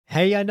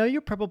Hey, I know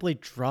you're probably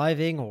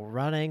driving or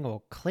running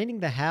or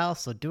cleaning the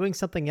house or doing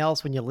something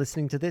else when you're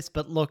listening to this,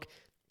 but look,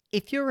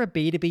 if you're a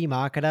B2B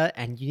marketer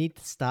and you need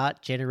to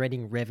start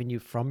generating revenue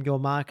from your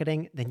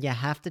marketing, then you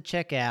have to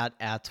check out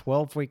our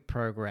 12-week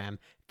program,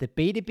 the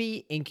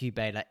B2B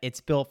Incubator.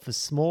 It's built for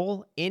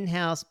small,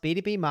 in-house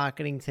B2B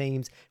marketing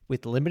teams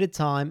with limited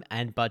time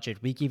and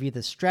budget. We give you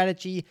the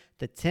strategy,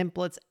 the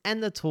templates,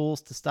 and the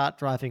tools to start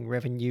driving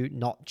revenue,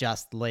 not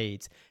just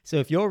leads. So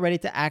if you're ready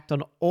to act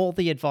on all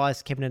the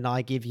advice Kevin and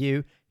I give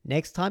you,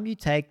 next time you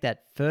take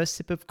that first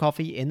sip of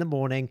coffee in the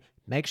morning,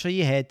 make sure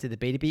you head to the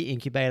B2B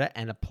Incubator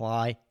and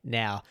apply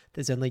now.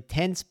 There's only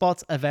 10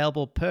 spots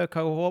available per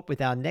cohort,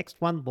 with our next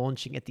one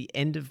launching at the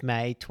end of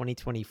May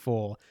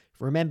 2024.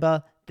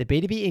 Remember, the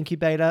B2B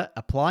Incubator,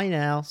 apply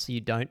now so you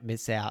don't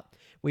miss out.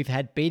 We've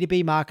had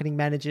B2B marketing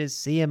managers,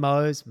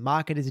 CMOs,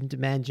 marketers in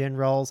demand gen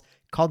roles,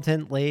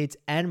 content leads,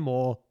 and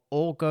more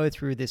all go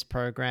through this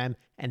program,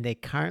 and they're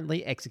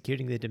currently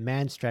executing the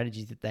demand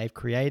strategies that they've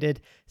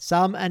created.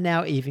 Some are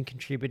now even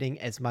contributing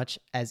as much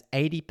as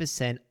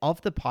 80%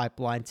 of the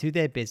pipeline to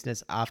their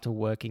business after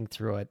working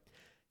through it.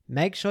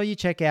 Make sure you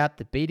check out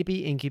the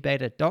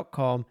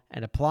b2bincubator.com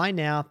and apply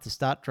now to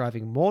start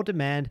driving more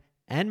demand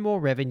and more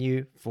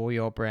revenue for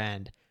your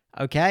brand.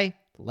 Okay,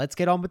 let's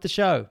get on with the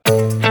show.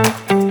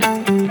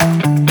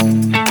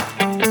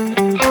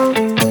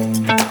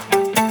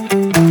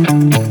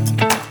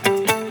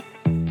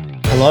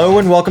 Hello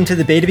and welcome to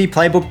the B2B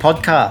Playbook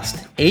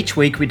podcast. Each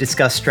week we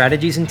discuss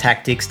strategies and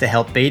tactics to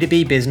help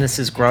B2B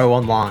businesses grow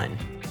online.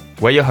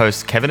 We're your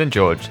hosts, Kevin and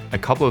George, a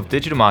couple of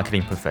digital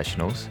marketing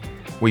professionals.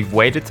 We've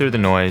waded through the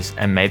noise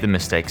and made the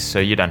mistakes so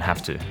you don't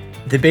have to.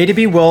 The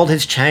B2B world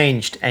has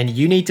changed, and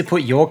you need to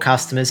put your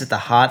customers at the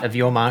heart of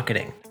your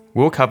marketing.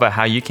 We'll cover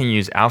how you can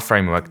use our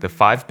framework, the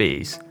 5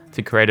 Bs,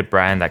 to create a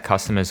brand that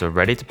customers are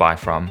ready to buy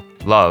from,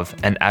 love,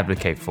 and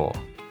advocate for.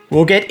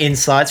 We'll get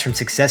insights from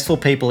successful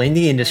people in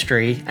the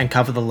industry and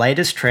cover the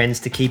latest trends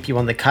to keep you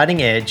on the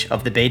cutting edge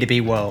of the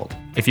B2B world.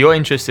 If you're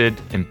interested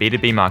in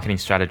B2B marketing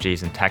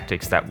strategies and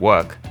tactics that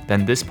work,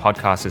 then this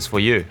podcast is for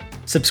you.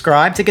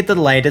 Subscribe to get the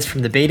latest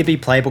from the B2B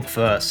Playbook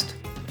first.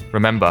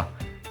 Remember,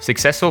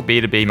 successful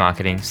B2B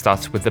marketing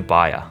starts with the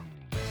buyer.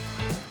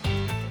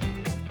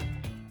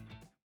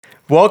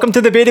 Welcome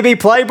to the B2B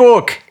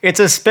Playbook. It's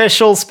a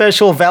special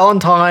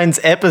Valentine's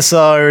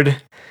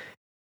episode.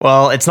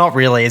 Well, it's not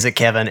really, is it,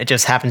 Kevin? It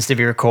just happens to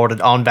be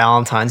recorded on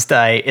Valentine's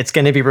Day. It's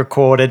going to be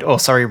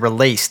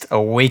released a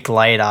week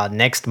later,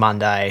 next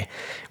Monday,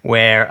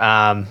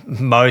 where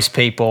most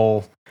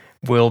people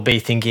will be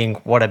thinking,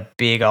 what a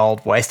big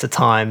old waste of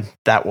time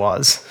that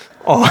was.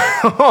 Or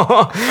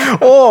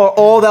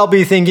they'll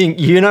be thinking,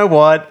 you know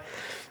what?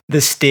 The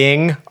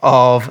sting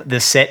of the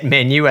set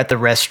menu at the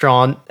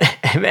restaurant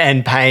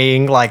and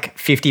paying like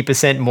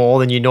 50% more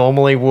than you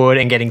normally would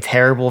and getting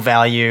terrible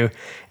value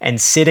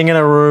and sitting in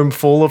a room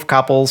full of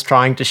couples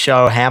trying to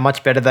show how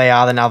much better they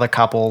are than other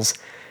couples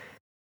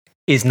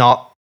is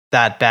not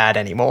that bad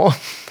anymore.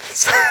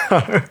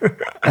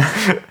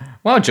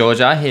 Well,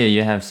 George, I hear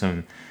you have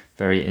some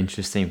very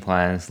interesting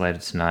plans later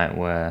tonight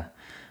where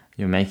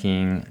you're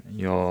making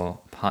your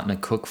partner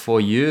cook for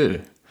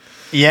you.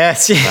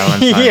 Yes. Yes.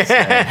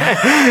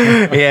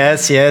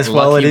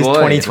 Well, it is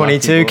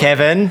 2022,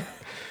 Kevin.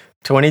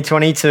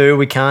 2022.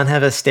 We can't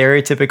have a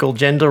stereotypical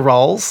gender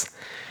roles.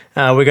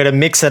 We got to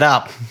mix it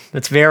up.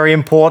 It's very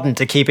important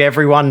to keep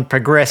everyone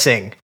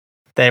progressing.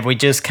 That we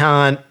just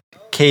can't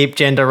keep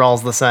gender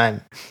roles the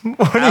same.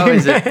 How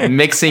is it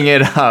mixing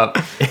it up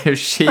if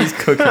she's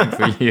cooking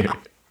for you?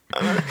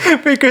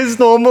 Because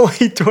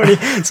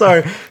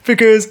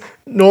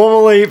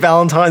normally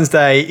Valentine's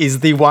Day is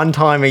the one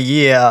time a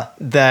year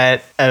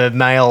that a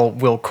male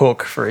will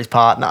cook for his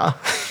partner.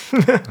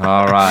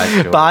 All right,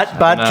 George. But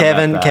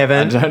Kevin,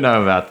 I don't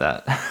know about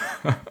that.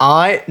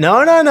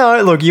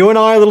 No. Look, you and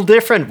I are a little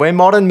different. We're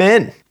modern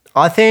men.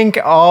 I think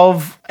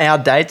of our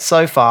dates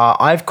so far,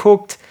 I've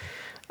cooked,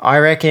 I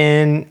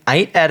reckon,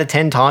 8 out of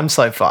 10 times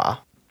so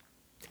far.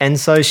 And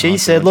so she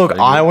said, look,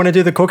 I want to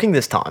do the cooking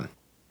this time.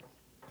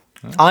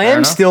 I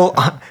am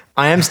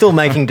still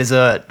making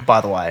dessert,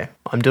 by the way.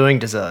 I'm doing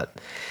dessert.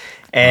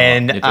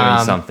 And you're doing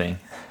something.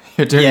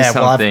 You're doing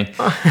something.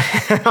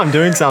 I'm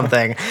doing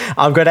something.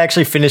 I've got to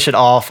actually finish it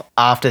off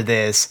after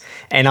this,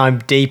 and I'm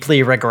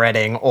deeply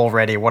regretting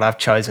already what I've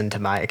chosen to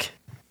make.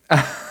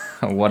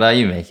 What are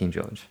you making,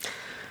 George?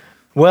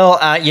 Well,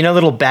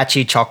 little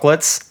batchy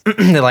chocolates.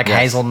 They're like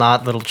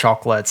hazelnut little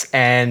chocolates.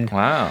 And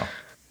wow.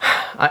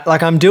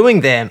 I'm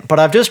doing them, but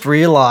I've just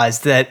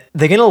realized that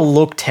they're going to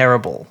look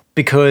terrible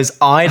because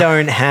I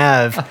don't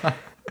have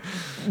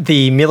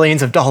the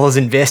millions of dollars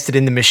invested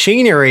in the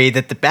machinery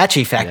that the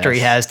Batchy factory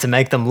has to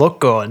make them look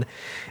good.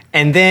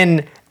 And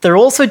then they're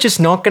also just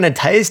not going to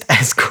taste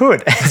as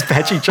good as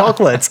Batchy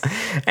chocolates.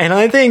 And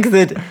I think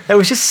that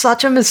was just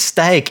such a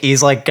mistake,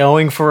 is like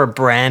going for a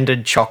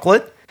branded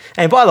chocolate.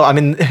 And by the way, I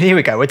mean, here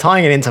we go. We're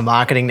tying it into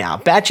marketing now.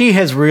 Batchy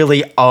has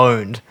really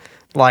owned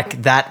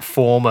like that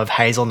form of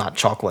hazelnut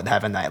chocolate,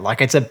 haven't they?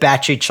 Like, it's a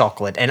Batchy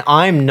chocolate, and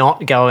I'm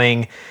not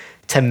going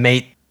to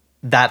meet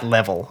that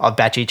level of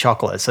batchy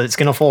chocolate. So it's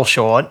going to fall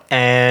short,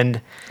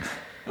 and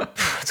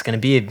it's going to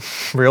be a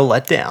real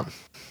letdown.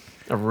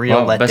 A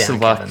real letdown, best of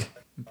luck. Kevin.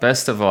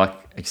 Best of luck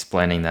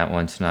explaining that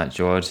one tonight,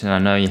 George. And I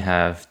know you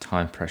have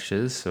time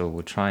pressures, so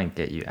we'll try and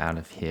get you out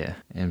of here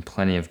in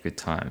plenty of good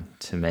time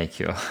to make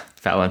your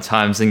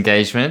Valentine's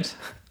engagement.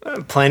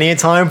 Plenty of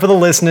time for the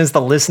listeners.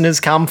 The listeners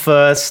come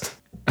first.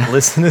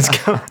 Listeners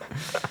come.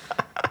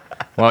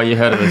 Well, you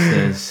heard it,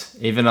 listeners.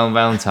 Even on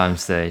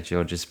Valentine's Day,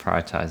 George is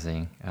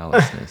prioritizing our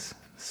listeners.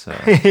 So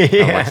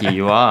how lucky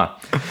you are.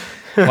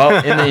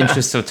 Well, in the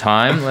interest of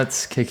time,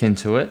 let's kick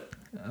into it.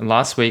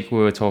 Last week we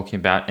were talking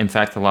about, in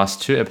fact, the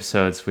last 2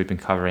 episodes, we've been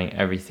covering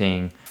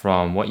everything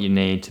from what you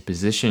need to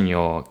position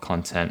your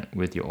content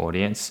with your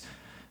audience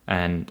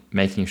and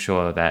making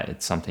sure that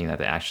it's something that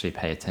they actually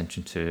pay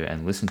attention to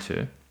and listen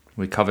to.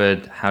 We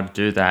covered how to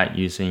do that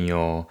using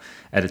your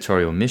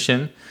editorial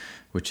mission,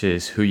 which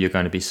is who you're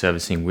going to be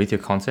servicing with your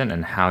content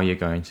and how you're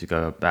going to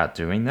go about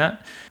doing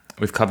that.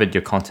 We've covered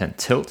your content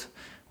tilt,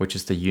 which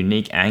is the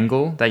unique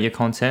angle that your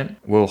content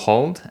will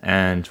hold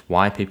and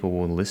why people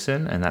will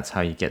listen. And that's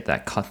how you get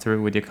that cut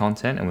through with your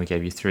content. And we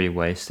gave you 3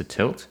 ways to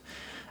tilt.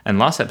 And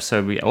last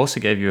episode, we also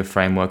gave you a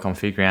framework on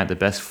figuring out the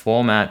best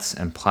formats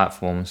and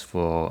platforms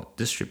for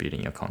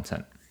distributing your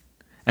content.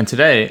 And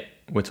today,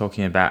 we're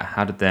talking about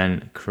how to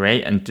then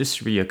create and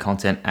distribute your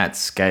content at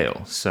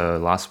scale. So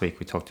last week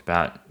we talked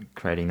about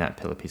creating that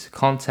pillar piece of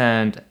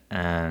content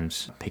and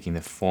picking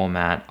the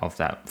format of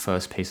that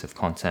first piece of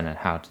content and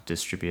how to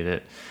distribute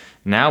it.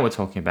 Now we're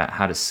talking about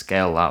how to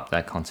scale up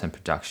that content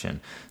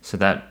production so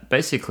that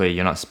basically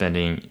you're not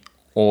spending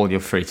all your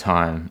free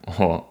time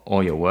or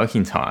all your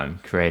working time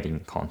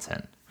creating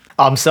content.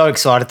 I'm so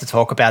excited to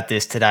talk about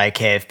this today,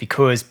 Kev,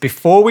 because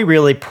before we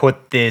really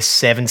put this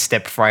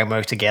 7-step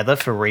framework together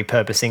for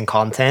repurposing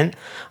content,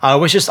 I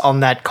was just on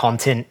that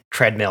content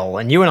treadmill,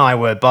 and you and I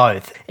were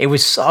both. It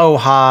was so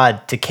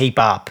hard to keep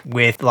up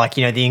with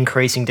the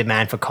increasing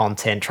demand for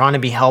content, trying to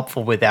be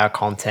helpful with our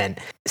content.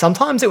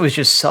 Sometimes it was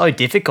just so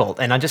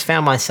difficult, and I just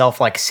found myself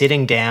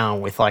sitting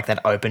down with that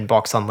open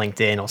box on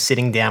LinkedIn or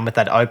sitting down with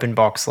that open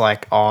box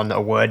on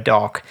a Word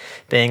doc,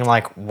 being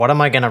what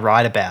am I going to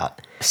write about?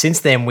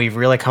 Since then, we've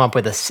really come up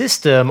with a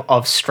system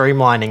of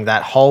streamlining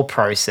that whole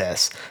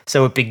process.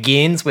 So it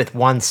begins with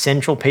one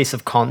central piece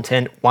of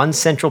content, one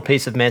central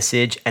piece of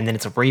message, and then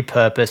it's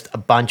repurposed a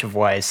bunch of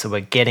ways. So we're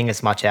getting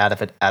as much out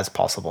of it as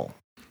possible.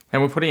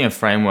 And we're putting a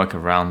framework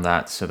around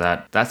that so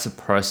that that's a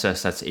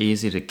process that's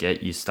easy to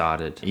get you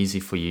started, easy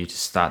for you to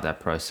start that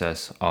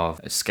process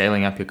of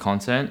scaling up your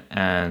content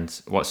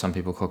and what some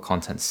people call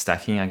content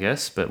stacking, I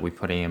guess, but we're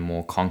putting a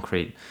more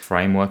concrete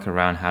framework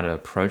around how to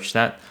approach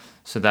that,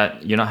 so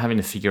that you're not having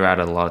to figure out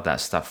a lot of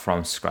that stuff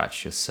from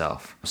scratch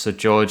yourself. So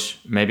George,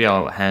 maybe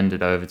I'll hand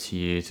it over to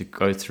you to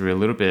go through a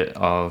little bit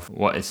of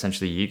what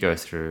essentially you go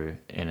through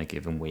in a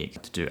given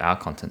week to do our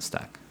content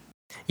stack.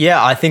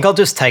 Yeah, I think I'll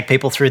just take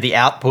people through the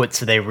output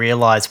so they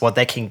realize what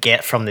they can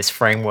get from this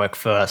framework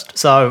first.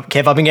 So,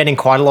 Kev, I've been getting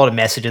quite a lot of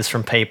messages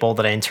from people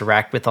that I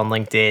interact with on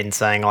LinkedIn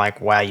saying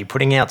wow, you're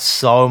putting out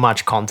so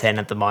much content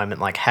at the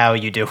moment. How are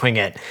you doing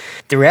it?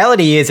 The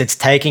reality is it's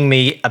taking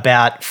me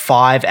about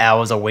 5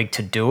 hours a week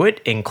to do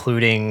it,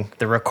 including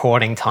the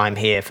recording time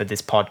here for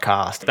this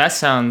podcast. That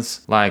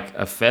sounds like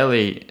a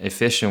fairly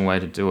efficient way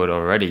to do it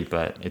already,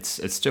 but it's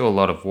still a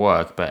lot of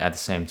work. But at the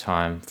same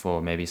time,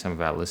 for maybe some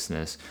of our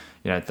listeners,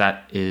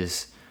 that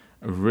is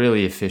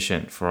really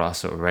efficient for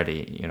us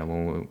already.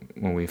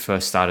 When we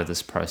first started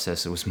this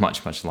process, it was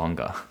much, much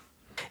longer.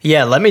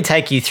 Yeah, let me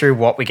take you through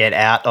what we get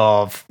out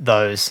of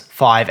those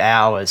 5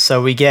 hours.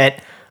 So we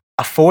get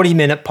a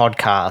 40-minute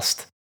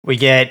podcast. We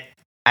get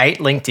 8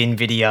 LinkedIn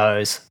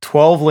videos,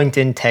 12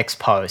 LinkedIn text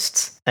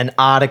posts, an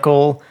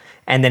article,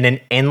 and then an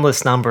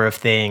endless number of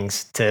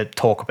things to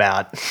talk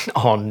about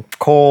on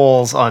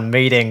calls, on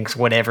meetings,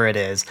 whatever it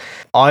is.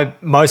 I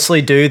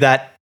mostly do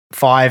that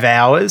 5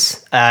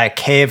 hours.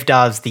 Kev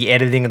does the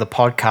editing of the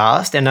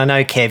podcast, and I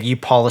know Kev, you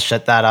polish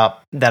that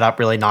up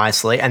really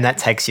nicely, and that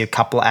takes you a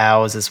couple of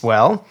hours as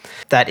well.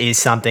 That is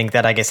something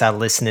that I guess our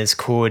listeners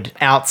could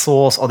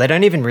outsource, or they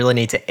don't even really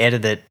need to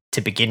edit it to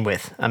begin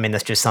with. I mean,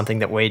 that's just something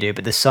that we do,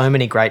 but there's so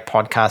many great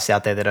podcasts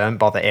out there that don't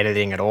bother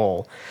editing at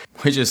all.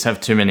 We just have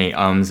too many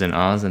ums and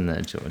ahs in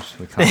there, George.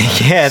 We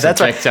can't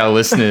subject our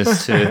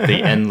listeners to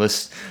the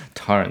endless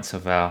torrents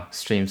of our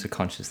streams of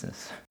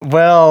consciousness.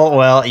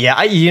 Well,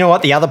 yeah. You know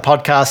what? The other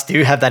podcasts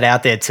do have that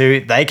out there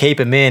too. They keep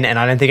them in, and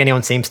I don't think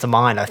anyone seems to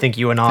mind. I think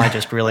you and I are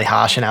just really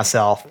harsh on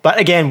ourselves. But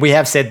again, we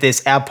have said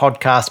this, our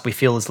podcast we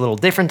feel is a little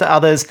different to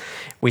others.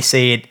 We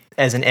see it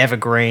as an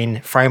evergreen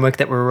framework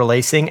that we're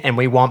releasing, and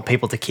we want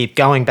people to keep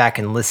going back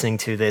and listening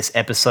to this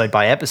episode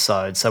by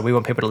episode. So we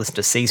want people to listen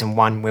to season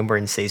 1 when we're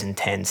in season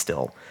 10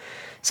 still.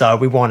 So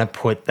we want to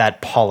put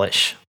that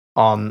polish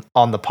on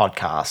the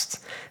podcasts.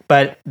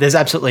 But there's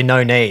absolutely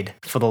no need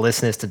for the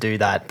listeners to do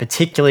that,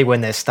 particularly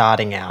when they're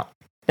starting out.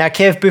 Now,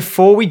 Kev,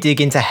 before we dig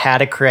into how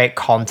to create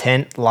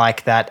content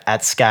like that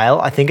at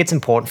scale, I think it's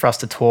important for us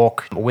to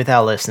talk with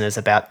our listeners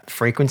about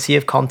frequency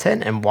of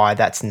content and why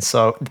that's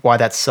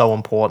so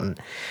important.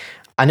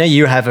 I know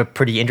you have a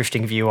pretty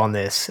interesting view on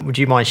this. Would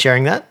you mind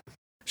sharing that?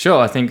 Sure,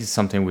 I think it's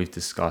something we've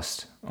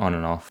discussed on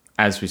and off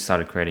as we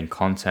started creating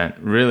content.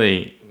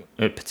 Really,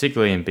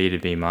 particularly in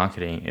B2B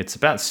marketing, it's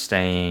about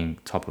staying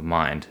top of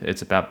mind.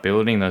 It's about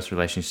building those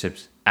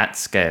relationships at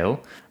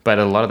scale, but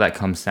a lot of that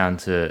comes down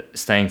to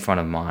staying front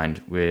of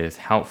mind with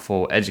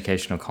helpful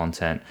educational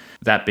content,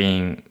 that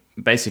being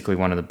basically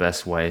one of the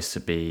best ways to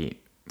be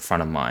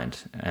front of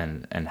mind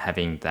and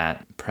having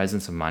that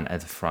presence of mind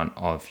at the front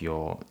of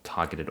your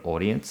targeted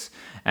audience.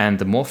 And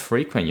the more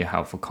frequent your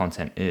helpful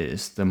content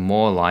is, the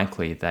more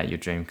likely that your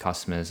dream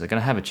customers are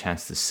going to have a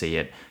chance to see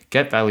it,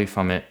 get value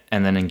from it,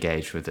 and then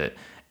engage with it,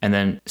 and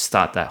then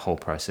start that whole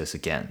process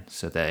again.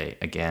 So they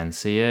again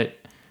see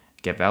it,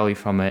 get value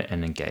from it,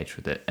 and engage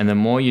with it. And the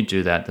more you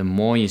do that, the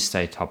more you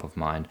stay top of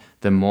mind,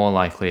 the more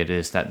likely it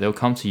is that they'll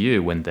come to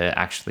you when they're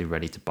actually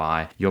ready to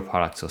buy your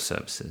products or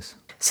services.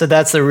 So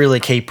that's a really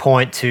key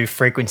point to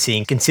frequency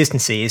and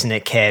consistency, isn't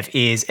it, Kev?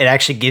 Is it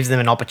actually gives them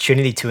an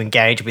opportunity to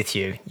engage with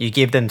you. You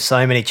give them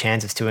so many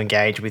chances to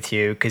engage with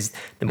you because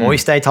the more you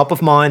stay top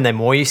of mind, the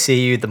more you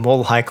see you, the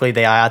more likely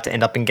they are to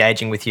end up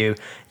engaging with you.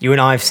 You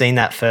and I have seen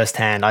that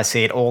firsthand. I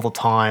see it all the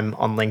time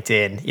on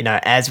LinkedIn. You know,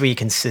 as we're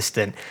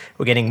consistent,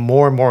 we're getting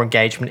more and more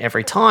engagement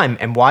every time.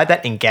 And why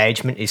that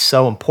engagement is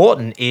so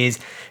important is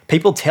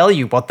people tell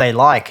you what they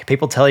like.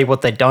 People tell you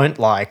what they don't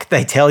like.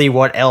 They tell you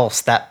what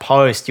else that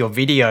post, your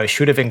video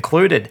should have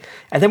included.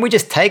 And then we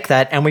just take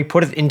that and we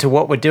put it into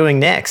what we're doing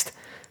next.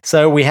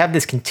 So we have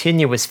this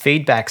continuous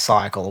feedback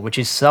cycle, which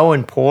is so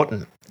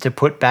important to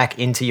put back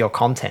into your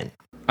content.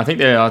 I think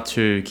there are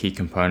two key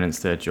components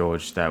there,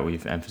 George, that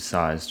we've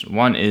emphasized.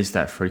 One is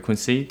that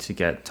frequency to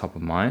get top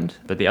of mind,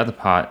 but the other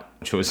part,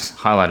 which was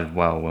highlighted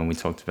well when we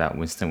talked about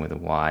Winston with a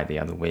Y the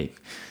other week,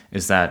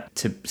 is that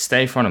to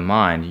stay front of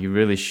mind, you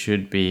really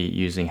should be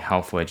using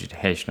helpful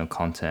educational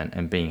content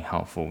and being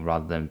helpful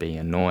rather than being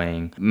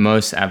annoying.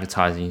 Most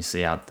advertising you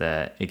see out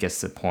there, it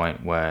gets to the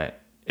point where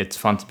it's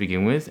fun to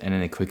begin with, and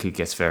then it quickly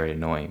gets very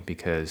annoying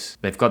because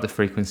they've got the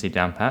frequency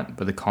down pat,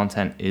 but the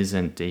content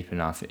isn't deep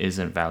enough,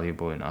 isn't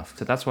valuable enough.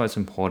 So that's why it's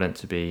important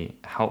to be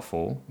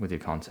helpful with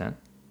your content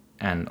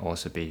and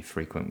also be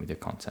frequent with your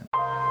content.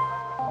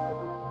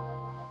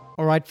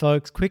 All right,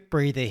 folks, quick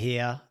breather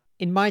here.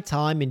 In my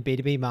time in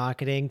B2B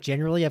marketing,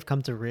 generally I've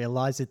come to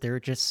realize that there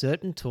are just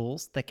certain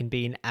tools that can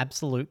be an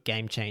absolute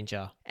game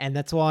changer. And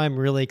that's why I'm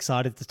really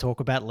excited to talk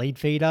about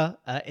Leadfeeder.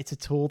 It's a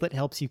tool that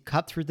helps you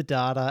cut through the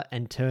data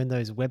and turn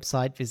those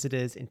website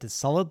visitors into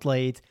solid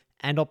leads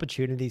and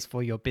opportunities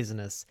for your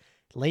business.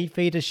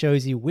 Leadfeeder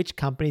shows you which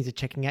companies are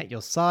checking out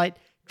your site,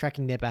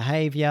 tracking their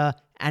behavior,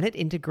 and it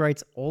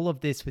integrates all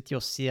of this with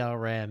your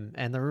CRM.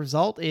 And the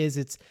result is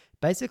it's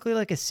basically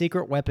like a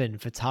secret weapon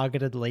for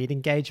targeted lead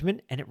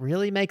engagement, and it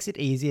really makes it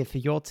easier for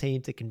your team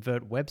to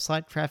convert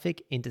website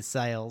traffic into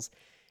sales.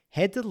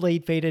 Head to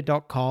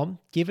leadfeeder.com,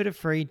 give it a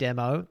free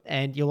demo,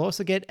 and you'll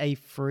also get a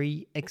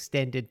free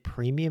extended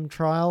premium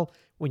trial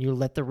when you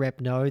let the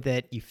rep know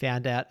that you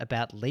found out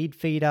about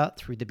Leadfeeder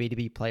through the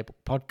B2B Playbook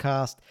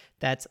podcast.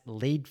 That's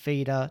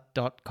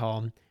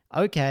leadfeeder.com.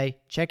 Okay,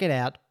 check it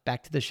out.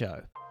 Back to the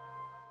show.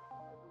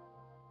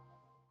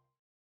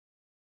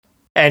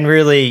 And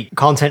really,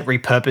 content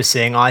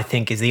repurposing, I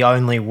think, is the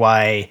only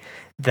way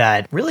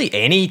that really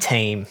any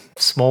team,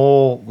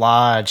 small,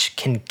 large,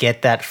 can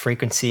get that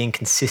frequency and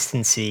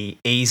consistency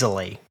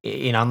easily,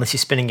 you know, unless you're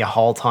spending your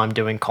whole time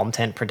doing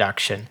content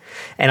production.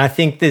 And I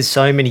think there's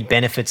so many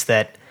benefits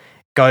that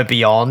go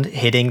beyond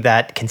hitting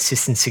that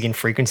consistency and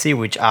frequency,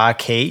 which are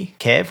key,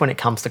 Kev, when it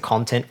comes to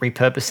content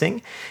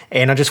repurposing.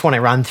 And I just want to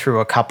run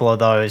through a couple of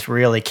those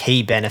really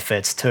key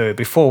benefits too,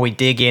 before we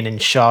dig in and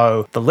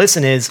show the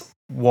listeners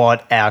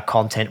what our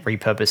content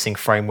repurposing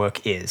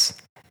framework is.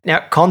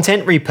 Now,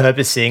 content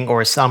repurposing, or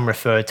as some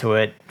refer to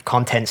it,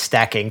 content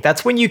stacking,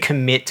 that's when you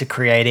commit to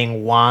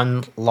creating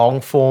one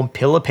long-form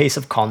pillar piece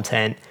of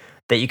content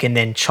that you can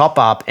then chop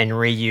up and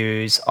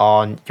reuse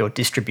on your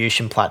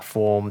distribution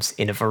platforms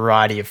in a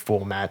variety of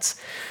formats.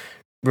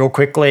 Real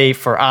quickly,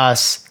 for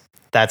us,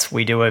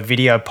 we do a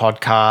video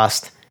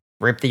podcast,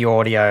 rip the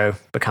audio,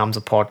 becomes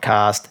a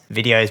podcast,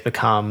 videos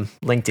become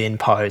LinkedIn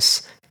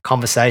posts,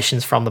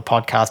 conversations from the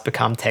podcast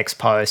become text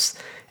posts,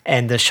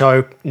 and the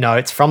show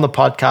notes from the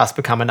podcast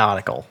become an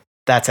article.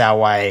 That's our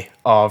way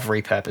of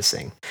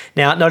repurposing.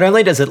 Now, not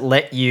only does it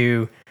let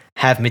you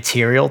have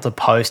material to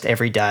post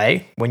every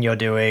day when you're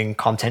doing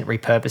content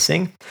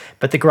repurposing,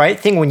 but the great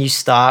thing when you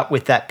start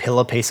with that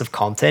pillar piece of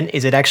content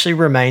is it actually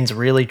remains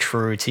really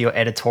true to your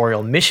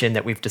editorial mission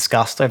that we've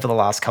discussed over the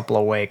last couple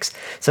of weeks.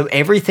 So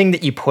everything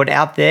that you put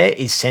out there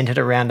is centered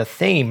around a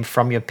theme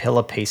from your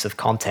pillar piece of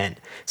content.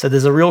 So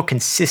there's a real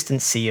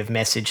consistency of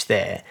message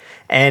there.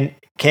 And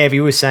Kev,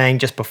 you were saying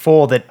just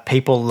before that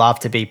people love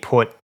to be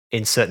put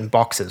in certain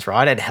boxes,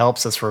 right? It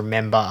helps us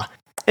remember.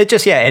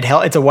 It's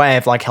a way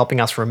of like helping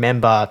us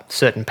remember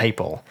certain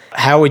people.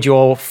 How would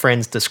your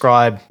friends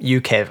describe you,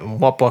 Kevin?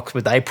 What box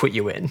would they put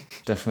you in?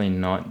 Definitely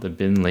not the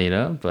bin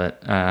leader, but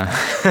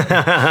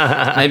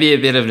maybe a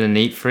bit of a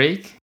neat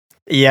freak.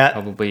 Yeah.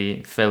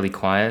 Probably fairly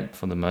quiet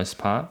for the most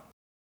part.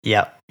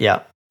 Yeah.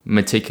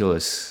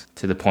 meticulous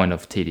to the point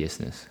of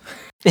tediousness.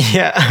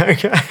 Yeah,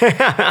 okay.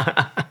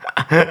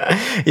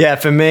 Yeah,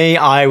 for me,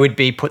 I would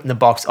be put in the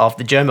box of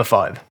the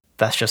germaphobe.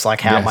 That's just like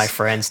how my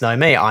friends know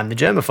me. I'm the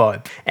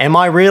germaphobe. Am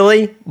I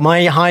really?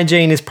 My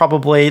hygiene is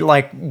probably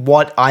like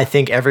what I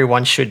think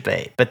everyone should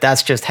be, but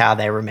that's just how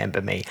they remember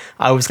me.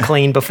 I was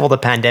clean before the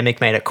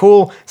pandemic made it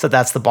cool, so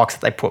that's the box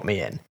that they put me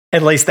in.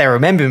 At least they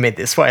remember me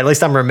this way. At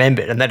least I'm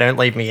remembered and they don't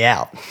leave me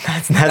out.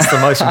 That's the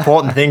most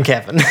important thing,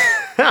 Kevin.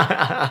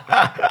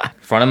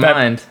 Front of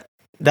mind.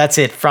 That's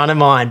it, front of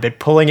mind. But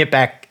pulling it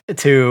back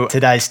to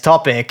today's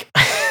topic,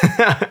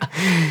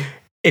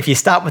 if you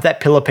start with that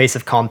pillar piece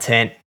of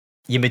content,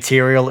 your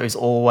material is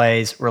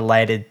always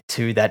related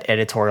to that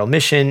editorial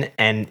mission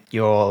and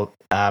your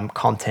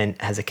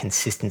content has a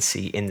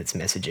consistency in its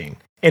messaging.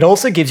 It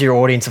also gives your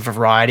audience a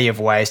variety of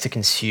ways to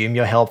consume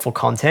your helpful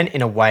content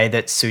in a way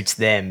that suits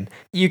them.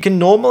 You can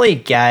normally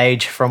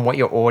gauge from what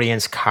your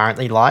audience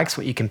currently likes,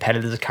 what your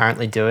competitors are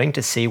currently doing,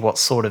 to see what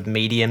sort of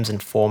mediums and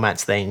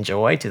formats they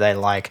enjoy. Do they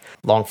like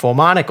long form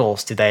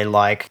articles? Do they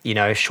like,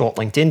 short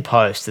LinkedIn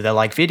posts? Do they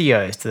like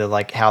videos? Do they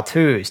like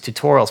how-tos,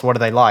 tutorials? What do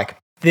they like?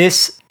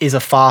 This is a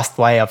fast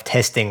way of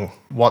testing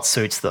what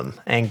suits them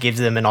and gives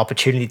them an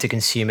opportunity to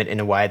consume it in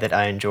a way that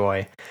I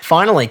enjoy.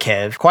 Finally,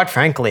 Kev, quite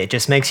frankly, it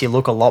just makes you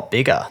look a lot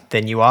bigger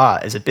than you are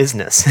as a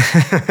business.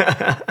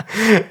 Right?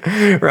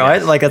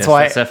 Yes,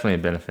 that's definitely a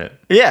benefit.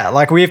 Yeah,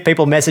 like we have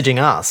people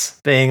messaging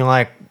us being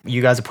like,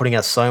 you guys are putting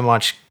out so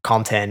much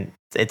content,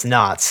 it's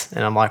nuts.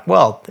 And I'm like,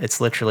 well, it's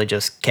literally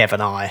just Kev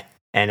and I,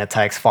 and it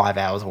takes 5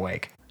 hours a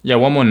week. Yeah,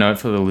 one more note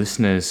for the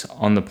listeners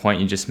on the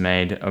point you just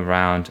made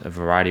around a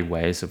variety of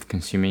ways of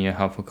consuming your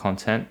helpful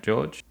content,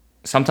 George.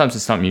 Sometimes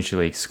it's not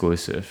mutually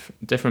exclusive.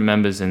 Different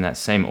members in that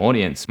same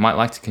audience might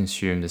like to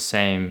consume the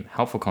same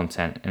helpful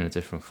content in a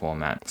different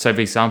format. So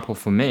for example,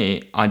 for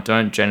me, I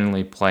don't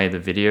generally play the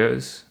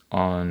videos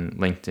on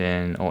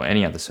LinkedIn or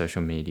any other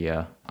social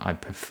media. I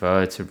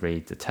prefer to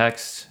read the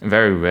text.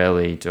 Very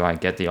rarely do I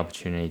get the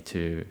opportunity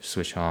to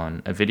switch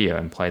on a video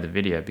and play the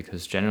video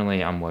because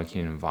generally I'm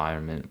working in an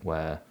environment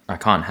where I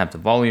can't have the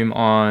volume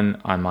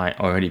on. I might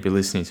already be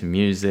listening to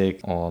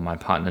music or my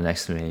partner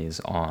next to me is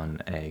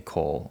on a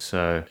call.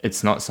 So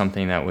it's not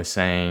something that we're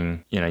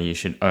saying, you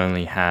should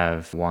only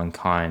have one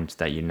kind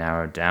that you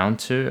narrow down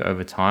to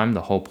over time.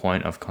 The whole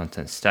point of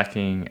content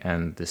stacking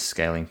and the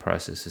scaling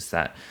process is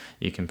that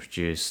you can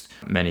produce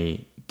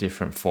many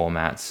different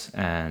formats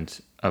and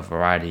a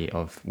variety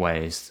of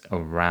ways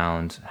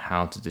around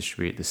how to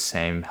distribute the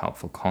same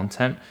helpful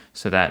content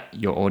so that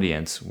your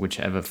audience,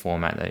 whichever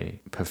format they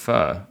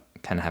prefer,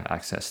 can have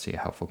access to your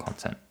helpful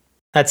content.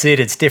 That's it.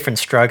 It's different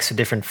strokes for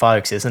different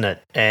folks, isn't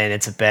it? And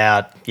it's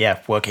about,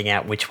 working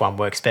out which one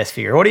works best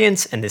for your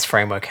audience. And this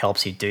framework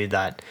helps you do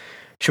that.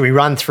 Should we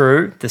run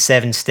through the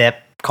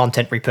 7-step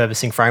content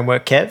repurposing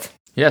framework, Kev?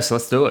 Yes,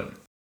 let's do it.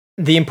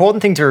 The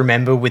important thing to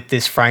remember with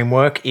this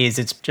framework is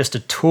it's just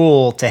a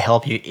tool to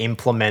help you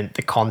implement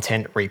the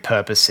content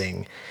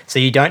repurposing. So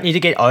you don't need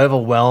to get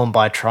overwhelmed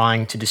by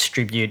trying to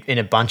distribute in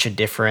a bunch of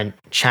different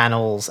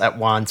channels at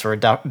once or a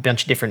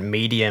bunch of different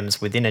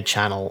mediums within a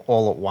channel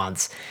all at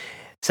once.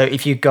 So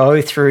if you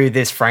go through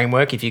this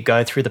framework, if you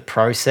go through the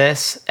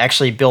process,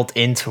 actually built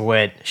into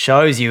it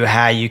shows you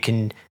how you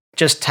can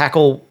just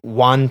tackle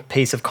one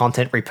piece of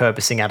content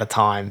repurposing at a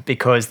time,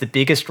 because the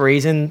biggest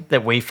reason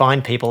that we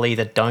find people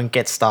either don't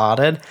get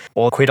started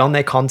or quit on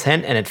their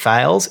content and it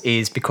fails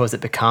is because it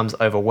becomes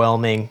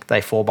overwhelming,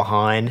 they fall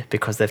behind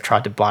because they've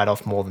tried to bite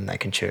off more than they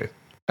can chew.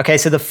 Okay,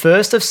 so the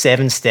first of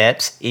 7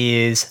 steps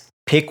is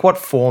pick what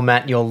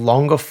format your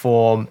longer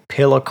form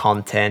pillar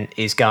content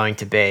is going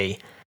to be.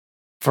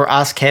 For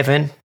us,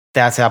 Kevin,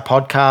 that's our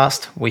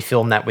podcast. We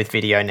film that with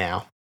video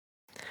now.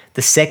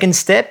 The second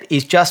step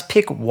is just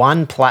pick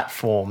one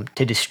platform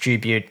to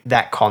distribute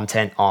that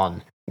content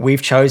on.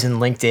 We've chosen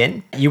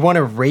LinkedIn. You want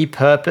to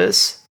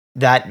repurpose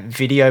that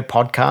video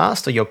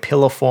podcast or your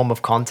pillar form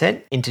of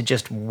content into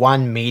just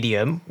one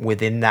medium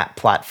within that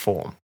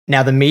platform.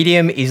 Now, the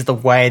medium is the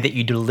way that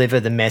you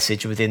deliver the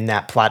message within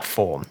that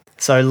platform.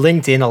 So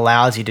LinkedIn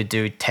allows you to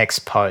do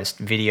text posts,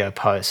 video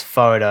posts,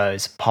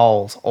 photos,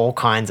 polls, all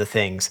kinds of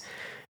things.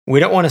 We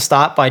don't want to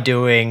start by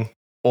doing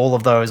all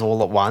of those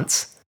all at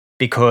once,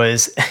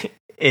 because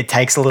it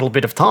takes a little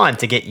bit of time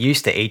to get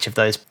used to each of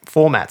those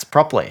formats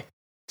properly.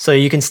 So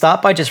you can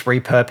start by just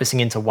repurposing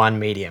into one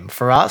medium.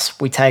 For us,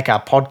 we take our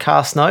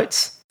podcast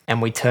notes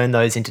and we turn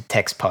those into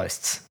text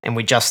posts. And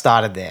we just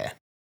started there.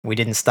 We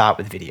didn't start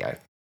with video.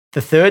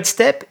 The third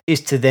step is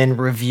to then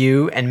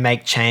review and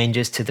make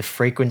changes to the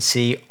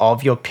frequency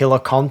of your pillar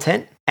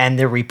content and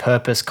the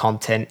repurposed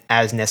content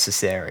as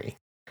necessary.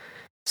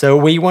 So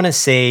we want to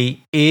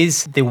see,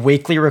 is the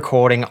weekly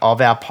recording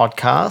of our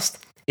podcast,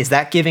 is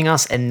that giving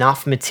us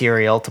enough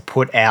material to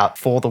put out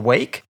for the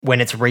week when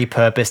it's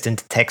repurposed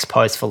into text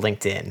posts for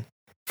LinkedIn?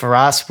 For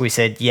us, we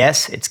said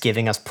yes, it's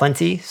giving us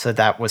plenty, so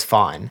that was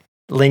fine.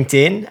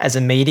 LinkedIn, as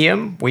a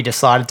medium, we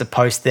decided to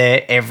post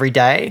there every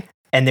day,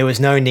 and there was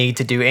no need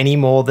to do any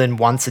more than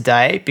once a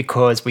day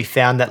because we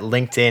found that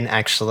LinkedIn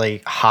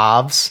actually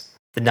halves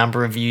the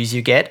number of views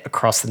you get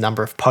across the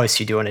number of posts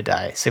you do in a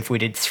day. So if we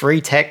did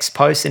 3 text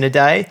posts in a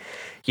day,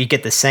 you'd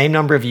get the same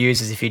number of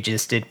views as if you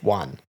just did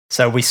 1.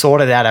 So we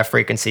sorted out our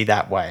frequency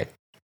that way.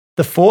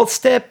 The 4th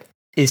step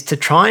is to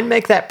try and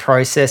make that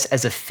process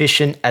as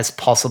efficient as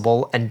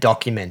possible and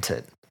document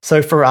it.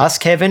 So for us,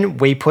 Kevin,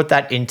 we put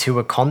that into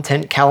a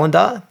content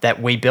calendar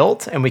that we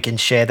built, and we can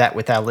share that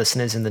with our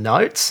listeners in the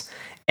notes.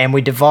 And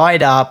we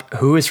divide up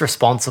who is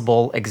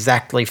responsible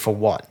exactly for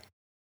what.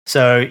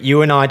 So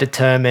you and I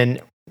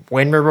determine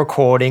when we're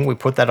recording, we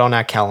put that on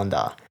our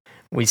calendar.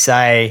 We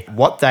say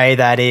what day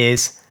that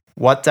is,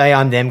 what day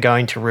I'm then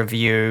going to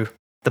review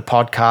the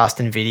podcast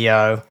and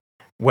video,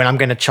 when I'm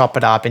going to chop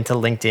it up into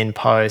LinkedIn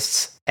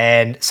posts.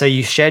 And so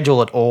you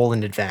schedule it all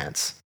in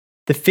advance.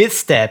 The 5th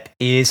step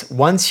is,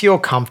 once you're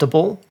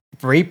comfortable,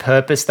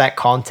 repurpose that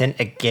content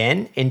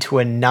again into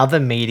another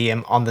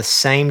medium on the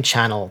same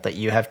channel that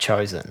you have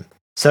chosen.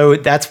 So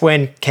that's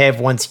when, Kev,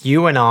 once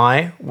you and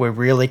I were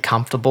really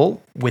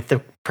comfortable with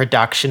the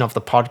production of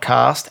the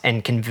podcast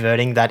and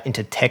converting that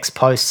into text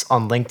posts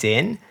on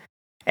LinkedIn,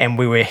 and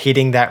we were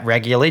hitting that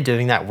regularly,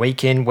 doing that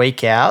week in,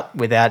 week out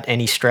without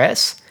any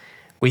stress,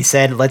 we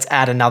said, let's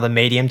add another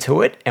medium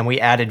to it, and we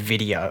added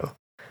video.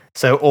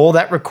 So all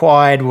that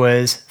required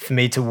was for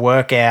me to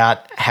work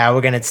out how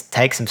we're going to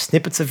take some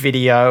snippets of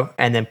video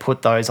and then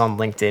put those on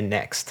LinkedIn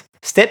next.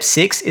 Step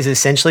 6 is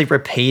essentially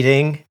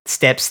repeating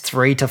steps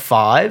 3 to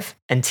 5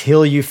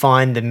 until you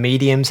find the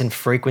mediums and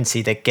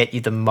frequency that get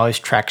you the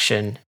most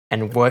traction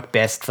and work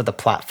best for the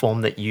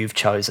platform that you've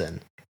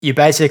chosen. You're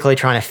basically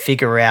trying to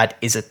figure out,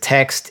 is it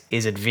text,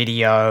 is it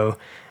video,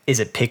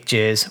 is it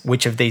pictures,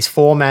 which of these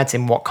formats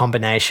in what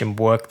combination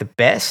work the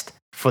best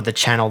for the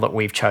channel that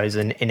we've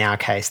chosen. In our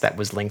case, that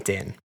was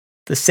LinkedIn.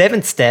 The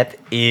 7th step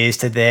is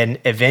to then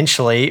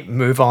eventually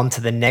move on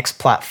to the next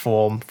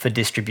platform for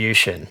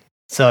distribution.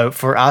 So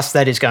for us,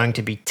 that is going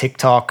to be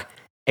TikTok.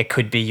 It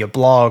could be your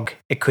blog.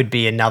 It could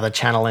be another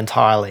channel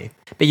entirely.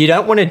 But you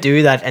don't want to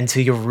do that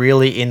until you're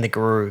really in the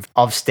groove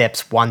of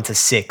steps 1 to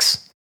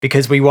 6,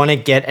 because we want to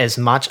get as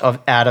much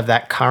out of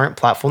that current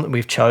platform that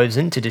we've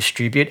chosen to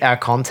distribute our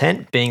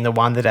content, being the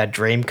one that our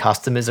dream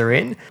customers are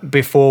in,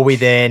 before we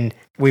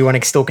want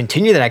to still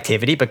continue that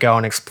activity, but go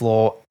and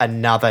explore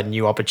another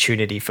new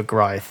opportunity for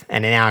growth.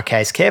 And in our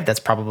case, Kev, that's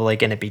probably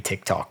going to be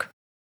TikTok.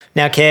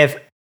 Now, Kev,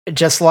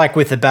 just like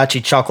with the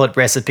batchy chocolate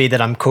recipe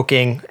that I'm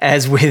cooking,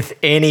 as with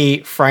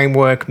any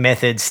framework,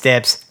 method,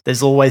 steps,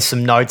 there's always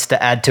some notes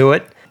to add to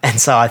it. And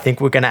so I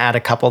think we're going to add a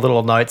couple of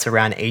little notes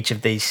around each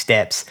of these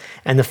steps.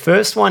 And the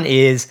first one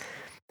is,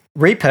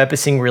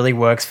 repurposing really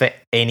works for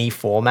any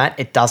format.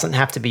 It doesn't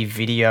have to be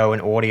video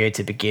and audio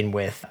to begin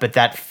with, but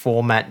that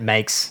format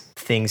makes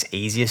things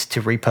easiest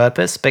to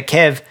repurpose. But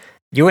Kev,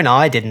 you and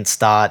I didn't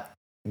start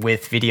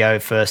with video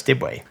first,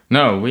 did we?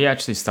 No, we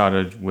actually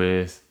started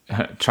with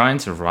trying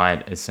to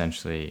write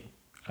essentially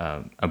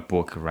a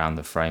book around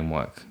the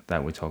framework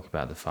that we talk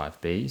about, the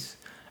 5 Bs.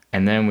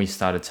 And then we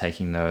started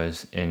taking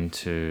those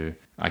into,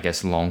 I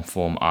guess, long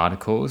form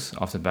articles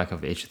off the back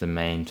of each of the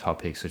main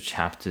topics or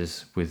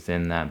chapters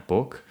within that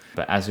book.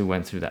 But as we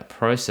went through that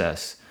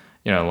process,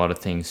 a lot of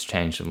things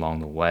changed along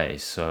the way.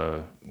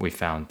 So we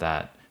found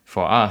that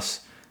for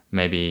us,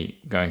 maybe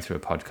going through a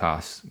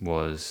podcast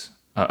was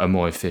a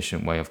more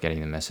efficient way of getting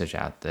the message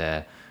out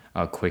there,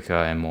 a quicker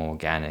and more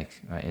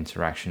organic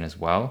interaction as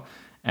well.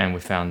 And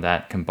we found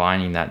that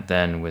combining that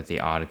then with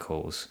the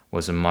articles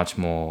was a much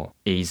more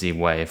easy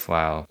way for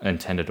our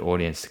intended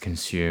audience to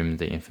consume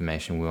the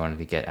information we wanted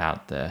to get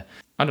out there.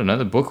 I don't know,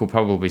 the book will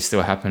probably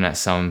still happen at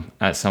some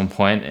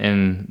point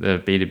in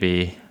the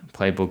B2B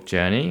playbook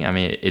journey. I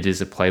mean, it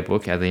is a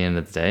playbook at the end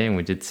of the day, and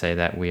we did say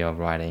that we are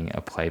writing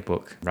a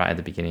playbook right at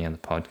the beginning of the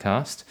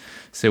podcast.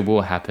 So it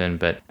will happen,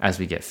 but as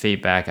we get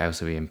feedback,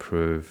 as we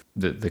improve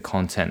the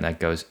content that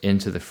goes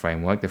into the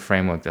framework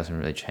doesn't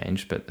really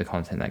change, but the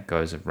content that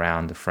goes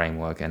around the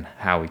framework and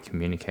how we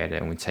communicate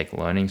it, and we take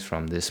learnings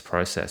from this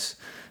process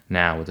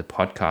now with the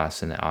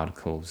podcasts and the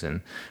articles and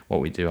what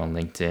we do on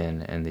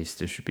LinkedIn and these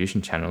distribution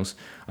channels,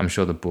 I'm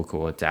sure the book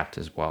will adapt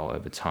as well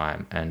over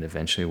time, and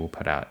eventually we'll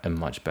put out a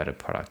much better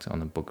product on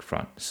the book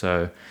front.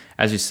 So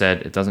as you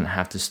said, it doesn't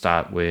have to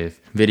start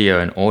with video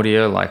and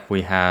audio like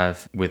we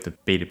have with the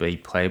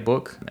B2B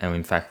playbook, and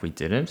in fact we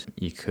didn't.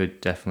 You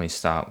could definitely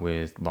start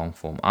with long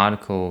form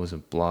articles, a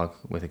blog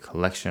with a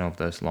collection of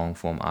those long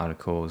form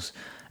articles.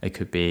 It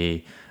could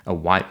be a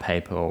white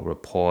paper or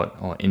report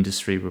or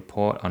industry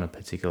report on a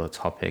particular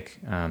topic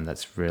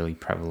that's really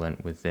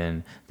prevalent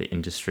within the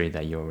industry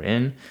that you're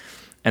in.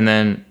 And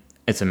then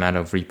it's a matter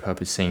of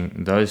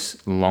repurposing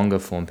those longer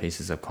form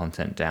pieces of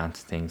content down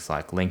to things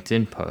like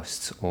LinkedIn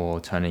posts, or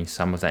turning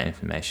some of that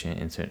information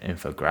into an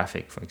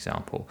infographic, for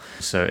example.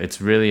 So it's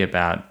really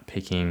about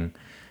picking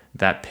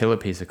that pillar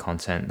piece of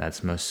content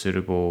that's most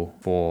suitable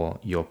for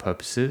your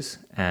purposes,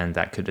 and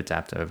that could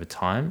adapt over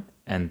time.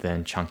 and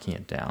then chunking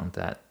it down.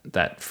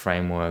 That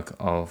framework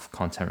of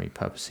content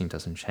repurposing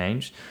doesn't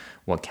change.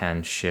 What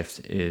can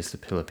shift is the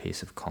pillar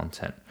piece of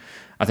content.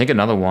 I think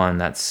another one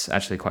that's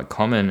actually quite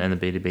common in the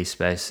B2B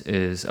space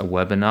is a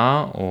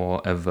webinar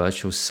or a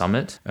virtual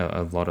summit.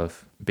 A lot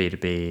of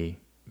B2B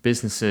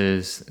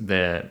businesses,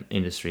 they're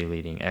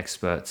industry-leading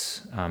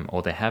experts,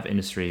 or they have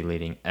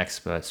industry-leading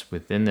experts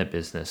within their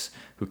business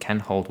who can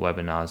hold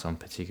webinars on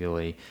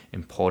particularly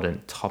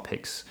important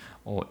topics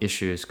or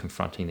issues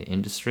confronting the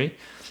industry.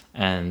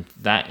 And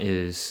that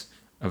is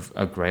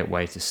a great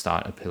way to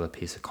start a pillar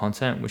piece of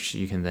content, which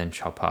you can then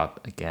chop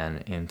up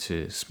again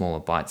into smaller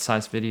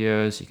bite-sized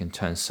videos. You can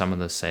turn some of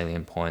the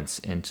salient points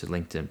into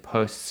LinkedIn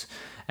posts,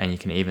 and you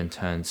can even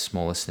turn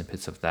smaller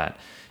snippets of that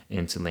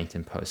into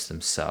LinkedIn posts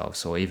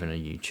themselves, or even a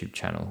YouTube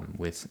channel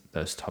with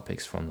those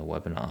topics from the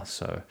webinar.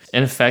 So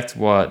in effect,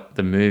 what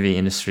the movie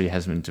industry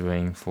has been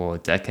doing for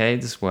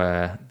decades,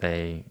 where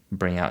they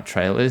bring out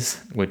trailers,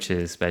 which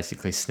is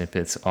basically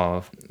snippets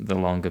of the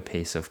longer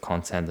piece of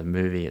content, the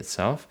movie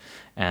itself,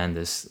 and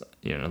there's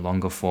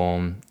longer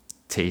form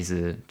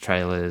teaser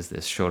trailers,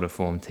 there's shorter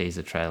form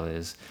teaser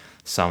trailers,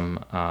 some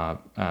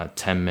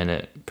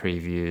 10-minute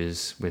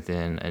previews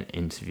within an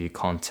interview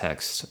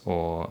context,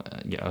 or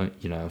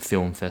a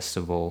film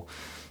festival.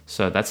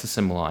 So that's a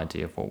similar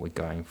idea of what we're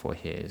going for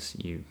here. Is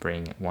you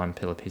bring one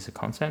pillar piece of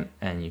content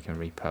and you can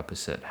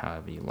repurpose it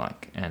however you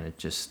like, and it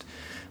just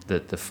the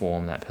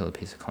form that pillar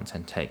piece of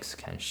content takes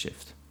can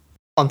shift.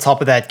 On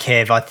top of that,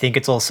 Kev, I think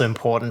it's also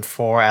important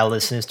for our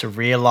listeners to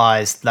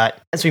realize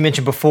that, as we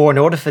mentioned before, in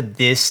order for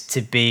this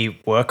to be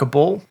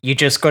workable, you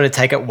just got to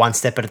take it one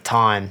step at a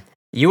time.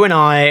 You and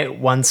I,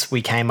 once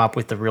we came up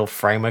with the real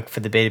framework for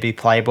the B2B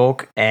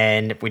playbook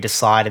and we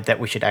decided that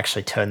we should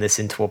actually turn this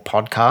into a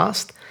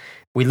podcast,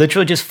 we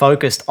literally just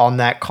focused on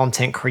that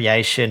content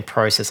creation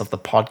process of the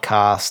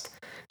podcast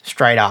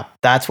straight up.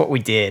 That's what we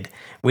did.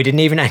 We didn't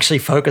even actually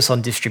focus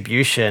on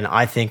distribution,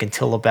 I think,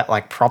 until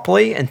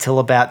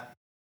about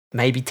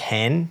maybe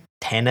 10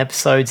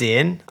 episodes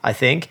in, I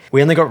think.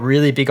 We only got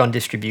really big on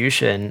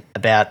distribution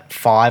about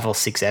 5 or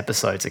 6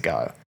 episodes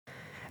ago.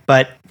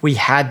 But we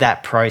had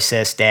that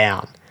process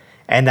down,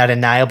 and that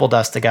enabled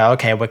us to go,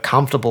 okay, we're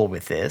comfortable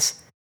with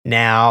this.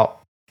 Now,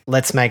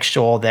 let's make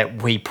sure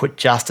that we put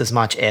just as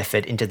much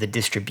effort into the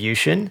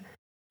distribution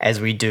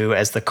as we do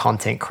as the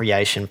content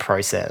creation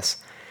process.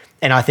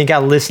 And I think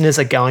our listeners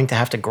are going to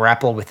have to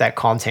grapple with that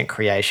content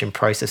creation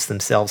process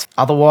themselves.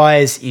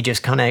 Otherwise, you're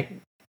just kind of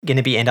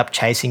going to end up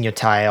chasing your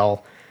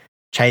tail,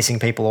 chasing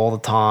people all the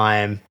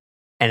time,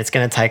 and it's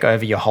going to take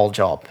over your whole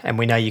job. And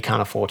we know you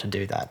can't afford to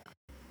do that.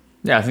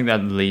 Yeah, I think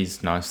that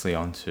leads nicely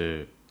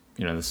onto,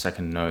 the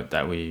second note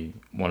that we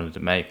wanted to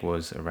make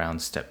was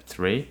around step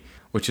 3,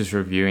 which is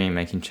reviewing and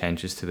making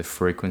changes to the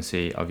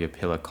frequency of your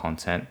pillar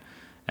content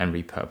and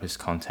repurpose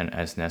content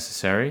as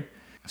necessary.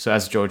 So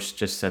as George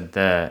just said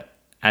there,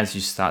 as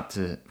you start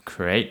to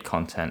create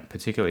content,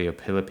 particularly your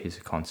pillar piece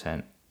of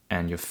content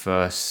and your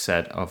first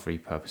set of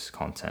repurposed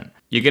content,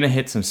 you're going to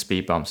hit some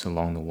speed bumps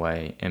along the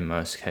way in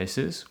most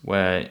cases,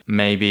 where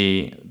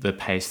maybe the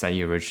pace that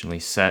you originally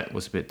set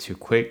was a bit too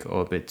quick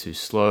or a bit too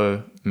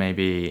slow.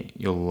 Maybe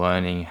you're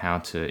learning how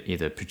to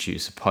either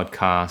produce a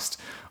podcast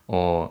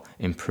or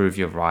improve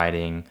your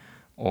writing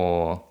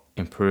or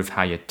improve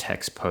how your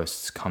text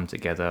posts come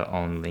together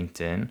on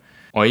LinkedIn,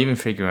 or even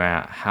figure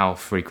out how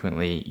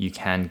frequently you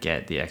can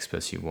get the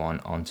experts you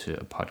want onto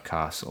a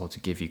podcast or to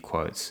give you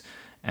quotes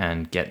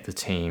and get the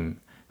team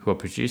who are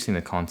producing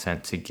the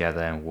content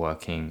together and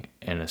working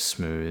in a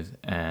smooth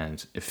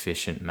and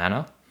efficient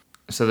manner.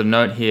 So the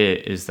note here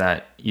is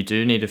that you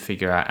do need to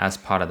figure out, as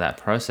part of that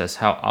process,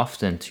 how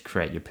often to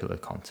create your pillar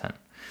content.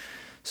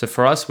 So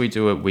for us, we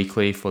do it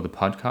weekly for the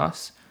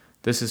podcast.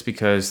 This is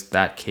because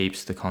that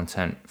keeps the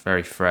content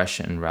very fresh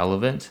and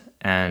relevant,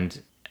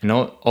 and it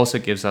also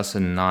gives us a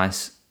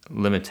nice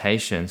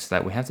limitation so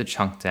that we have to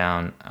chunk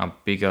down our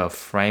bigger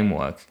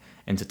framework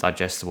into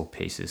digestible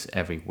pieces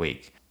every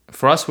week.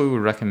 For us, we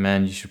would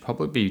recommend you should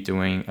probably be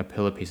doing a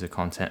pillar piece of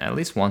content at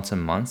least once a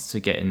month to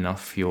get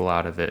enough fuel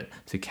out of it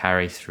to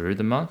carry through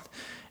the month.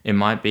 It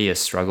might be a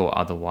struggle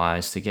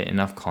otherwise to get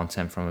enough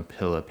content from a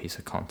pillar piece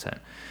of content,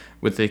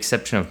 with the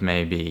exception of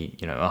maybe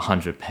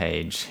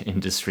 100-page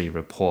industry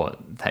report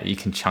that you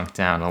can chunk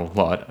down a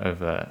lot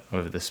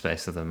over the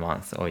space of the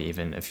month or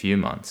even a few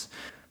months.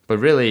 But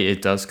really,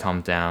 it does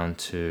come down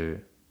to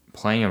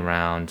playing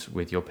around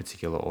with your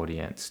particular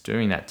audience,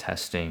 doing that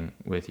testing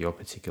with your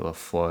particular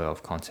flow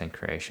of content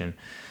creation,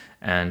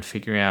 and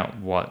figuring out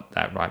what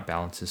that right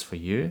balance is for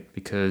you,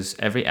 because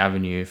every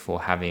avenue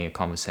for having a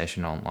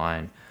conversation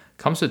online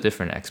comes with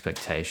different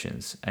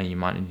expectations, and you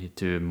might need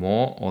to do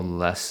more or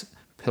less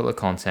pillar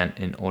content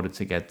in order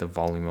to get the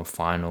volume of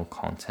final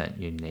content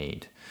you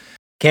need.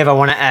 Kev, I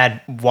want to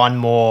add one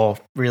more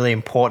really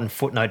important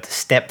footnote to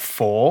step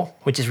 4,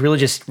 which is really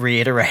just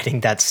reiterating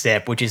that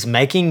step, which is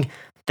making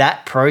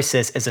that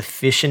process as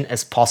efficient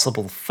as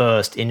possible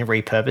first in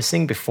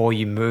repurposing before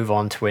you move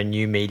on to a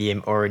new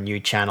medium or a new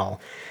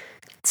channel.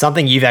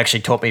 Something you've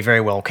actually taught me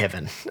very well,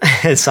 Kevin,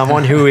 as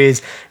someone who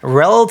is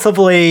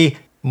relatively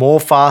more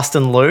fast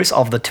and loose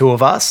of the two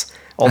of us.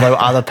 Although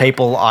other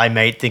people I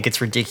meet think it's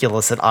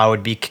ridiculous that I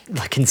would be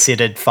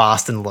considered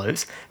fast and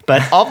loose.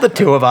 But of the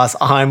two of us,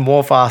 I'm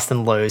more fast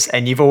and loose.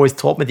 And you've always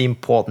taught me the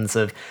importance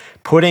of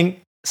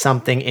putting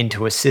something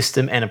into a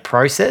system and a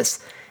process.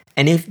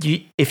 And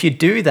if you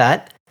do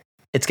that,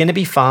 it's going to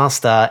be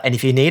faster. And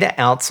if you need to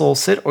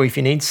outsource it or if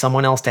you need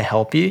someone else to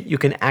help you, you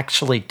can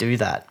actually do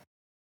that.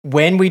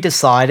 When we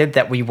decided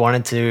that we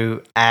wanted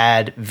to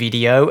add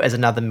video as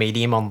another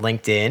medium on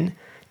LinkedIn,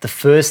 the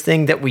first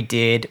thing that we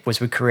did was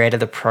we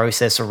created a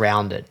process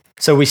around it.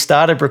 So we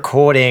started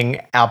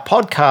recording our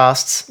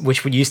podcasts,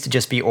 which would used to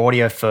just be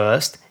audio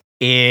first,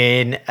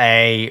 in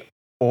a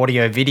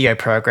audio video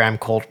program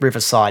called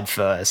Riverside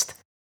First.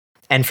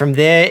 And from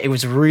there, it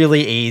was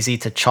really easy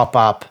to chop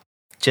up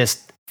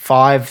just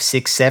 5,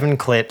 6, 7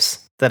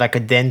 clips that I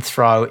could then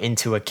throw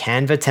into a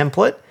Canva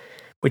template,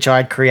 which I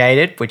had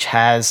created, which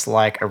has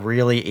like a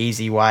really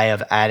easy way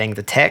of adding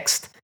the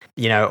text.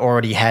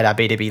 Already had our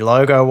B2B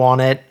logo on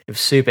it. It was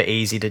super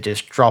easy to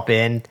just drop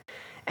in.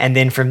 And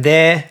then from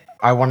there,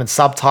 I wanted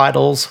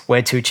subtitles.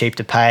 We're too cheap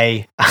to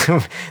pay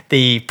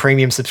the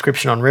premium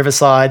subscription on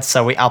Riverside.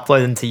 So we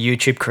upload them to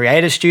YouTube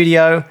Creator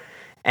Studio,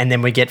 and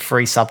then we get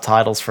free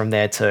subtitles from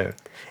there too.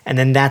 And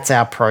then that's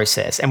our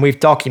process. And we've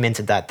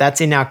documented that.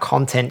 That's in our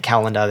content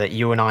calendar that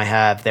you and I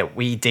have, that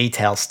we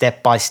detail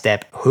step by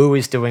step who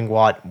is doing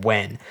what,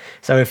 when.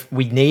 So if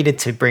we needed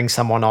to bring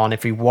someone on,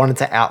 if we wanted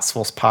to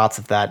outsource parts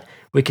of that,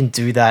 we can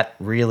do that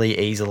really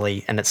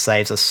easily, and it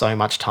saves us so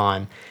much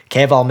time.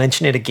 Kev, I'll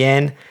mention it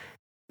again.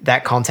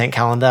 That content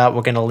calendar,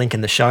 we're going to link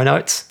in the show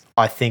notes.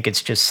 I think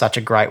it's just such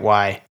a great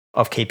way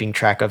of keeping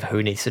track of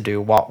who needs to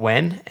do what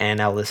when, and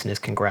our listeners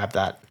can grab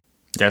that.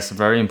 That's a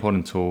very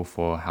important tool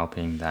for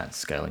helping that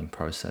scaling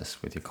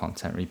process with your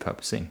content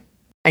repurposing.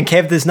 And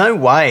Kev, there's no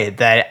way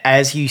that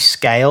as you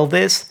scale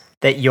this,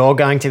 that you're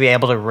going to be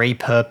able to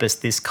repurpose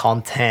this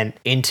content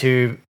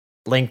into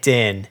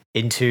LinkedIn,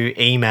 into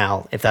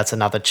email, if that's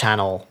another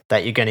channel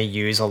that you're going to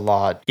use a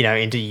lot,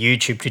 into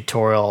YouTube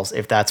tutorials,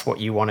 if that's what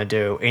you want to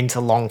do, into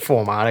long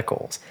form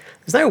articles.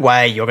 There's no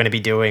way you're going to be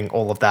doing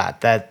all of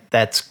that.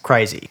 That's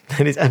crazy.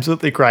 That is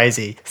absolutely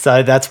crazy.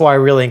 So that's why I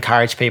really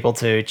encourage people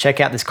to check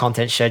out this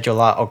content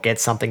scheduler or get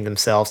something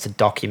themselves to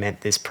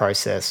document this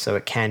process so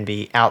it can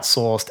be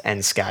outsourced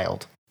and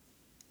scaled.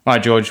 All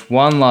right, George,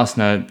 one last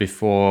note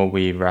before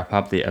we wrap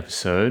up the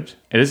episode.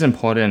 It is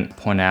important to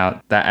point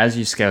out that as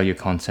you scale your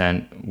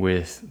content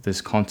with this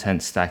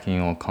content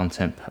stacking or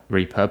content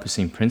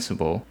repurposing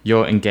principle,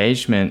 your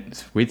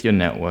engagement with your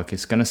network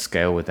is going to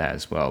scale with that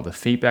as well. The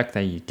feedback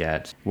that you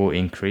get will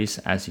increase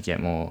as you get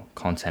more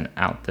content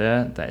out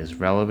there that is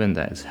relevant,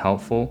 that is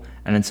helpful.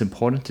 And it's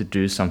important to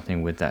do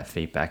something with that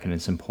feedback, and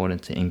it's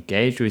important to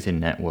engage with your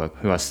network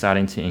who are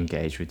starting to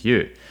engage with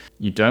you.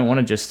 You don't want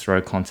to just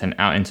throw content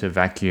out into a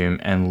vacuum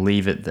and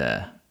leave it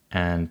there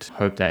and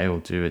hope that it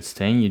will do its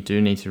thing. You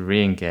do need to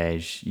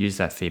re-engage, use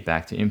that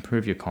feedback to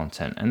improve your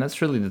content. And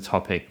that's really the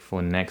topic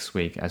for next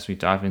week as we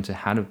dive into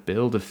how to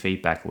build a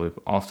feedback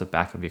loop off the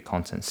back of your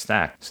content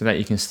stack so that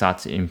you can start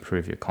to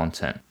improve your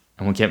content.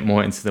 And we'll get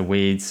more into the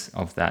weeds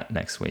of that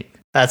next week.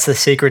 That's the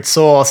secret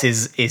sauce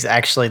is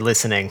actually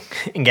listening,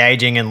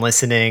 engaging and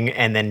listening,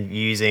 and then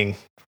using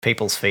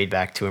people's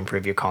feedback to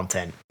improve your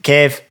content.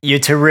 Kev, you're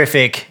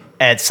terrific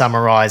at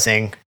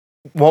summarizing.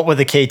 What were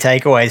the key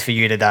takeaways for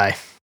you today?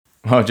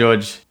 Well,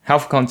 George,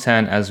 helpful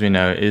content, as we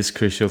know, is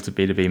crucial to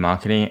B2B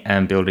marketing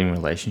and building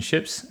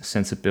relationships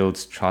since it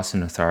builds trust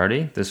and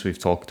authority. This we've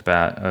talked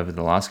about over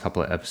the last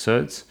couple of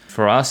episodes.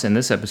 For us in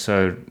this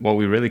episode, what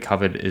we really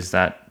covered is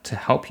that to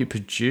help you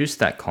produce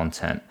that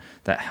content,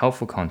 that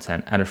helpful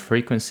content at a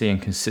frequency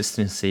and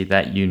consistency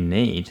that you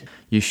need,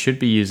 you should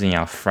be using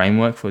our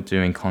framework for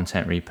doing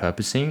content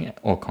repurposing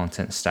or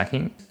content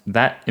stacking.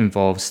 That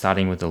involves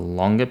starting with a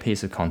longer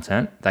piece of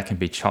content that can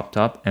be chopped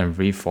up and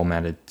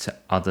reformatted to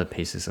other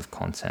pieces of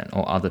content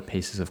or other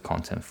pieces of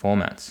content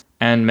formats.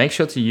 And make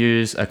sure to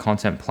use a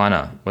content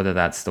planner, whether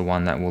that's the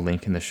one that we'll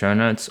link in the show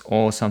notes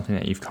or something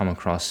that you've come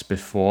across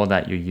before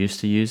that you're used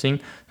to using,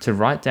 to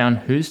write down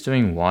who's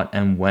doing what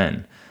and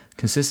when.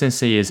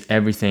 Consistency is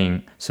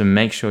everything, so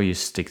make sure you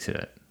stick to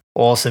it.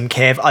 Awesome,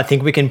 Kev. I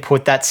think we can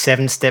put that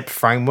 7-step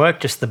framework,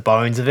 just the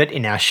bones of it,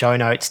 in our show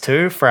notes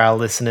too, for our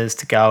listeners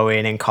to go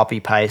in and copy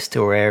paste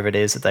to wherever it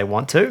is that they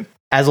want to.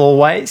 As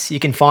always, you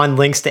can find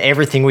links to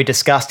everything we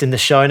discussed in the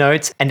show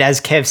notes. And as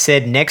Kev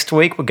said, next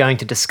week we're going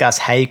to discuss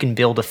how you can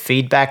build a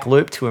feedback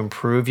loop to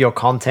improve your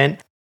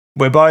content.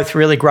 We're both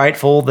really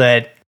grateful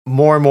that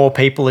more and more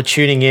people are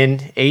tuning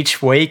in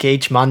each week,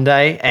 each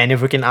Monday. And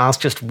if we can ask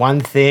just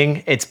one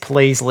thing, it's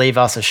please leave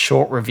us a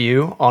short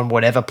review on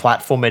whatever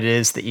platform it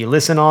is that you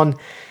listen on.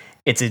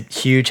 It's a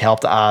huge help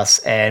to us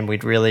and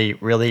we'd really,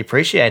 really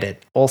appreciate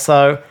it.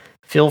 Also,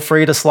 feel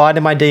free to slide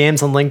in my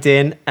DMs on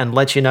LinkedIn and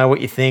let you know what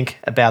you think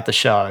about the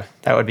show.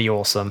 That would be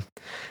awesome.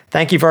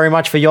 Thank you very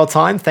much for your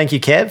time. Thank you,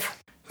 Kev.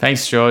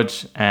 Thanks,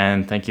 George.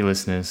 And thank you,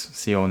 listeners.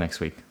 See you all next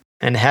week.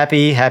 And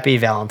happy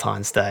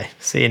Valentine's Day.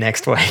 See you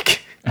next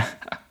week.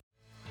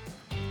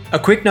 A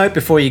quick note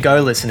before you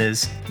go,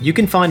 listeners, you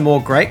can find more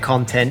great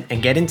content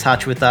and get in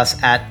touch with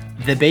us at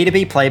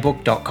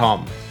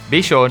theb2bplaybook.com.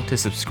 Be sure to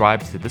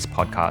subscribe to this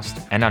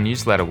podcast and our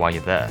newsletter while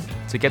you're there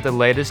to get the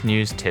latest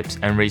news, tips,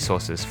 and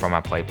resources from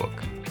our playbook.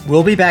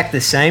 We'll be back the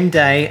same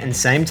day and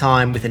same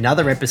time with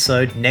another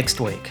episode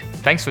next week.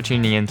 Thanks for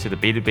tuning in to the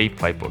B2B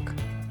Playbook.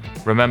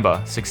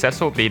 Remember,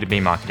 successful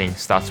B2B marketing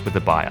starts with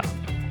the buyer.